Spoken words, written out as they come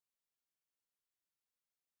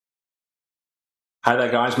Hi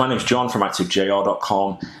there guys, my name is John from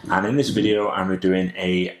ActiveJR.com, and in this video I'm doing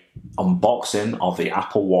a unboxing of the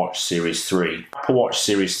Apple Watch Series 3. Apple Watch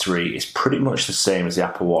Series 3 is pretty much the same as the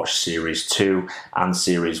Apple Watch Series 2 and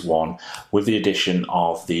Series 1 with the addition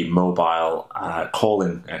of the mobile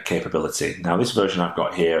calling capability. Now this version I've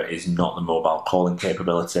got here is not the mobile calling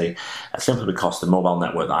capability simply because the mobile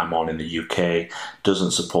network that I'm on in the UK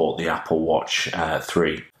doesn't support the Apple Watch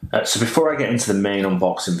 3. So before I get into the main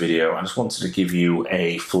unboxing video, I just wanted to give you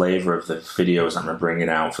a flavour of the videos I'm bringing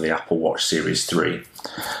out for the Apple Watch Series 3.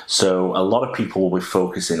 So a lot of people will be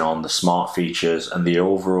focusing on the smart features and the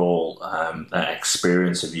overall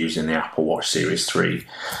experience of using the Apple Watch Series 3.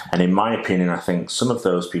 And in my opinion, I think some of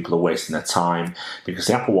those people are wasting their time because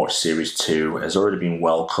the Apple Watch Series 2 has already been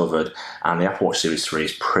well covered and the Apple Watch Series 3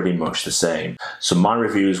 is pretty much the same. So my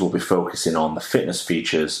reviews will be focusing on the fitness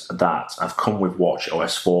features that have come with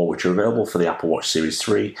watchOS 4, which are available for the Apple Watch Series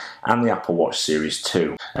 3 and the Apple Watch Series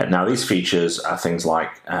 2. Now these features are things like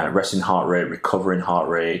resting heart rate, recovering heart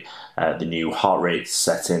rate, the new heart rate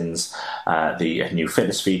settings, the new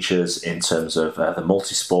fitness features in terms of the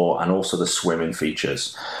multi-sport and also the swimming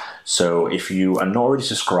features. So if you are not already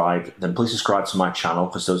subscribed, then please subscribe to my channel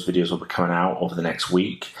because those videos will be coming out over the next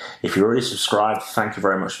week. If you're already subscribed, thank you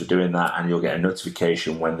very much for doing that, and you'll get a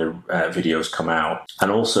notification when the videos come out.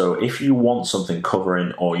 And also, if you want something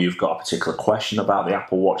covering or you've got a particular question about the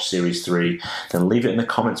Apple Watch Series 3, then leave it in the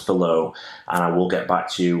comments below and I will get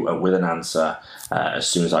back to you with an answer as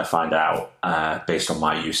soon as I find out based on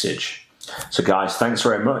my usage. So guys, thanks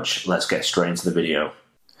very much. Let's get straight into the video.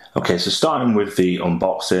 Okay, so starting with the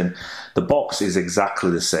unboxing, the box is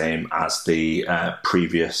exactly the same as the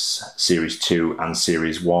previous Series 2 and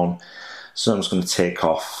Series 1. So I'm just going to take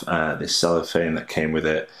off this cellophane that came with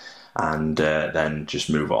it and then just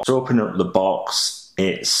move on. So opening up the box,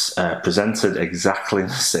 it's presented exactly the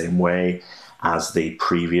same way as the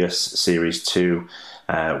previous Series 2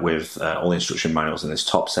 with all the instruction manuals in this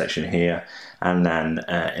top section here. And then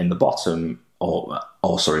in the bottom,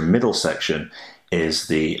 middle section, is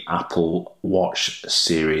the Apple Watch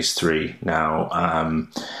Series 3. Now,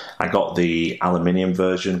 I got the aluminium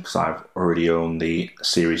version because I've already owned the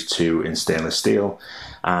Series 2 in stainless steel.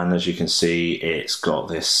 And as you can see, it's got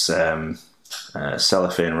this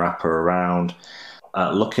cellophane wrapper around.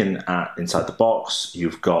 Looking at inside the box,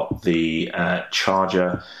 you've got the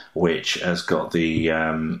charger, which has got the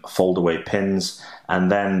fold-away pins,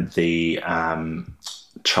 and then the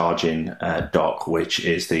charging dock, which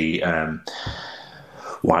is the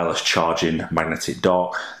wireless charging magnetic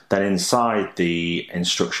dock. Then inside the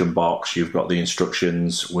instruction box, you've got the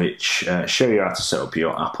instructions which show you how to set up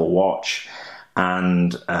your Apple Watch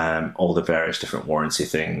and all the various different warranty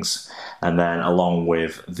things. And then along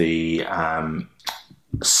with the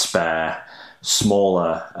spare,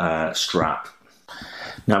 smaller strap.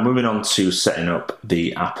 Now moving on to setting up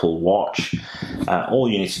the Apple Watch, all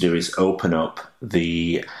you need to do is open up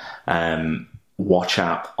the Watch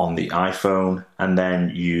app on the iPhone, and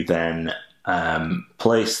then you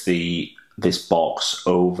place this box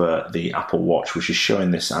over the Apple Watch, which is showing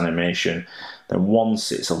this animation. Then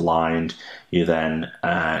once it's aligned, you then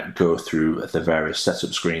go through the various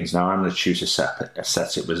setup screens. Now I'm going to choose to set it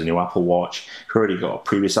as a new Apple Watch. If you've already got a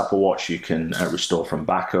previous Apple Watch, you can restore from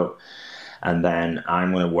backup. And then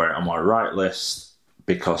I'm going to wear it on my right wrist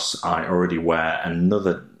because I already wear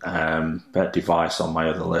another device on my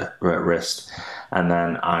other wrist. And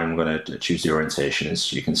then I'm going to choose the orientation,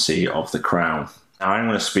 as you can see, of the crown. Now I'm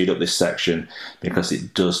going to speed up this section because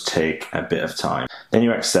it does take a bit of time. Then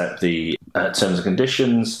you accept the terms and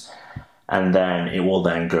conditions, and then it will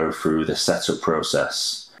then go through the setup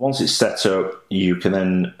process. Once it's set up, you can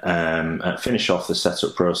then finish off the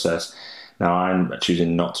setup process. Now I'm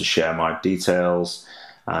choosing not to share my details.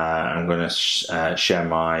 I'm going to share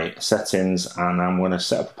my settings, and I'm going to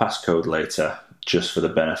set up a passcode later just for the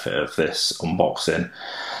benefit of this unboxing.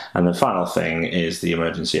 And the final thing is the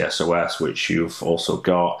emergency SOS, which you've also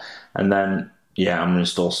got. And then, yeah, I'm going to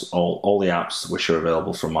install all the apps which are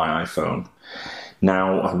available from my iPhone.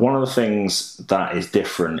 Now, one of the things that is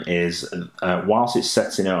different is whilst it's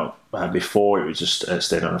setting up, before it was just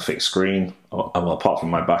stayed on a fixed screen, well, apart from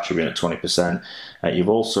my battery being at 20%, you've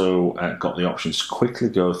also got the option to quickly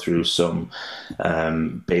go through some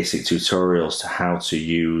basic tutorials to how to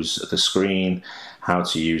use the screen, how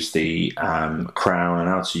to use the crown, and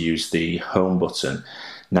how to use the home button.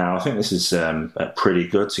 Now, I think this is pretty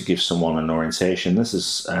good to give someone an orientation. This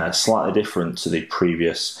is slightly different to the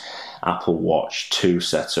previous Apple Watch 2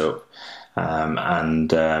 setup,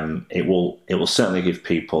 and it will certainly give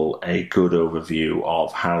people a good overview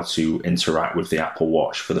of how to interact with the Apple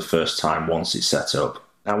Watch for the first time once it's set up.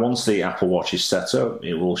 Now once the Apple Watch is set up,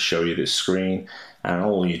 it will show you this screen, and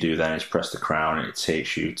all you do then is press the crown and it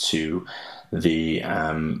takes you to the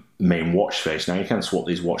main watch face. Now you can swap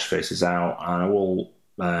these watch faces out, and I will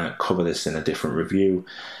cover this in a different review,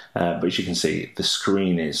 but as you can see, the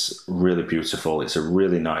screen is really beautiful. It's a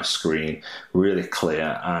really nice screen, really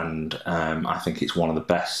clear, and I think it's one of the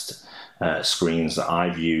best screens that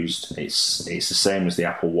I've used. It's the same as the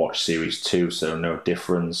Apple Watch Series 2, so no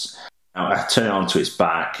difference. Now, I turn it onto its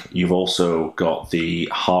back. You've also got the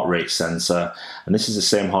heart rate sensor, and this is the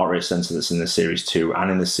same heart rate sensor that's in the Series 2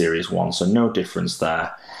 and in the Series 1, so no difference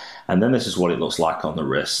there. And then this is what it looks like on the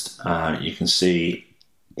wrist. You can see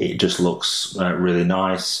it just looks really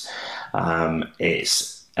nice.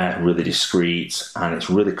 It's really discreet, and it's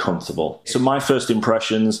really comfortable. So my first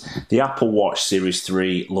impressions, the Apple Watch Series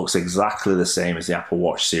 3 looks exactly the same as the Apple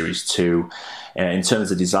Watch Series 2. In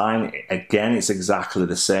terms of design, again, it's exactly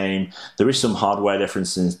the same. There is some hardware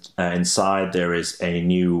differences inside. There is a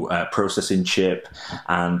new processing chip,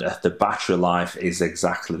 and the battery life is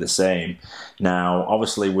exactly the same. Now,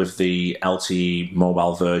 obviously with the LTE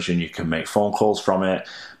mobile version, you can make phone calls from it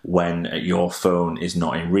when your phone is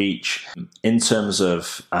not in reach. In terms of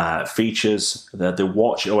features, the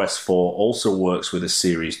Watch OS 4 also works with the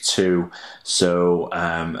Series 2, so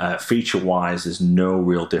feature-wise, there's no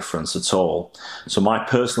real difference at all. So my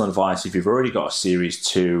personal advice, if you've already got a Series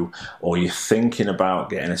 2, or you're thinking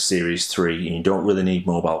about getting a Series 3 and you don't really need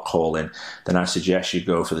mobile calling, then I suggest you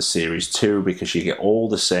go for the Series 2, because you get all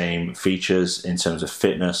the same features in terms of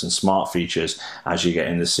fitness and smart features as you get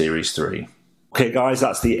in the Series 3. Okay guys,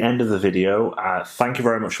 that's the end of the video. Thank you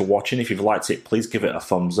very much for watching. If you've liked it, please give it a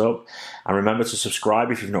thumbs up. And remember to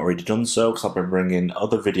subscribe if you've not already done so, because I've been bringing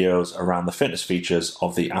other videos around the fitness features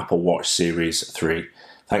of the Apple Watch Series 3.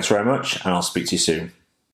 Thanks very much, and I'll speak to you soon.